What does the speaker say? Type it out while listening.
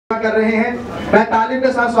कर रहे हैं। मैं तालियों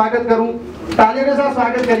के साथ स्वागत करूं, तालियों के साथ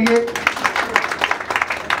स्वागत करिए।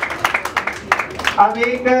 अब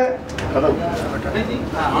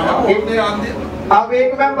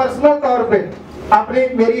एक मैं पर्सनल तौर पे अपनी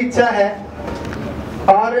मेरी इच्छा है,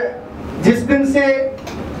 और जिस दिन से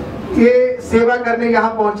ये सेवा करने यहाँ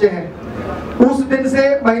पहुंचे हैं उस दिन से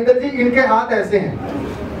महेंद्र जी इनके हाथ ऐसे हैं,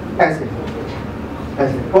 ऐसे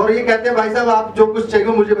ऐसे, और ये कहते हैं भाई साहब आप जो कुछ चाहिए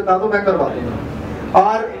मुझे बता दो मैं करवा दूंगा।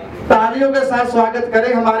 और तालियों के साथ स्वागत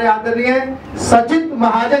करें हमारे आदरणीय सचित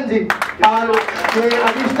महाजन जी, और ये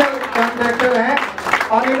एडिशनल कॉन्ट्रैक्टर हैं,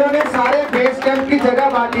 और इन्होंने सारे बेस कैंप की जगह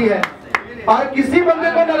बांटी है और किसी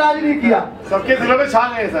बंदे को नाराज नहीं किया, सबके दिलों में छा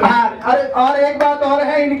गए सर। हाँ, अरे और एक बात और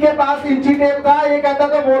है, इनके पास इंची टेप था, ये कहता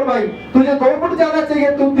था बोल भाई तुझे 2 फुट ज्यादा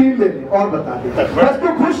चाहिए तू 3 ले ले और बता दे, बस तू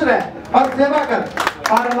खुश रह और सेवा कर।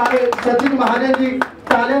 और हमारे सचिन महाजन जी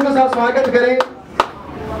तालियों के साथ स्वागत करें।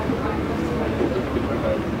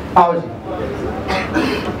 आओ जी।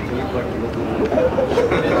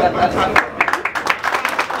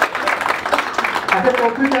 अच्छा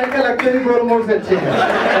टोपी पहन के लगते भी गोल मोड़ से अच्छे हैं।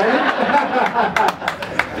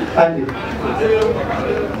 हाँ जी।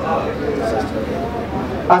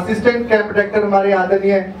 असिस्टेंट कैंप डायरेक्टर हमारे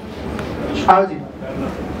आदरणीय, आओ जी,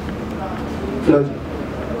 लो जी,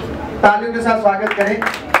 तालियों के साथ स्वागत करें।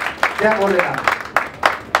 क्या बोलेगा?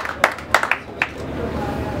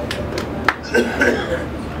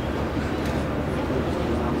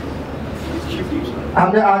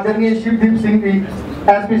 हमने आदरणीय शिवदीप सिंह जी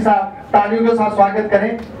एसपी साहब, तालियों के साथ स्वागत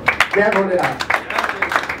करें। जय भोलेनाथ।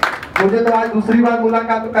 मुझे तो आज दूसरी बार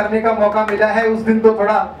मुलाकात करने का मौका मिला है, उस दिन तो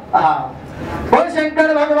थोड़ा बोल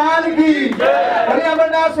शंकर भगवान की, बोले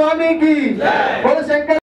अमरनाथ स्वामी की, बोल शंकर।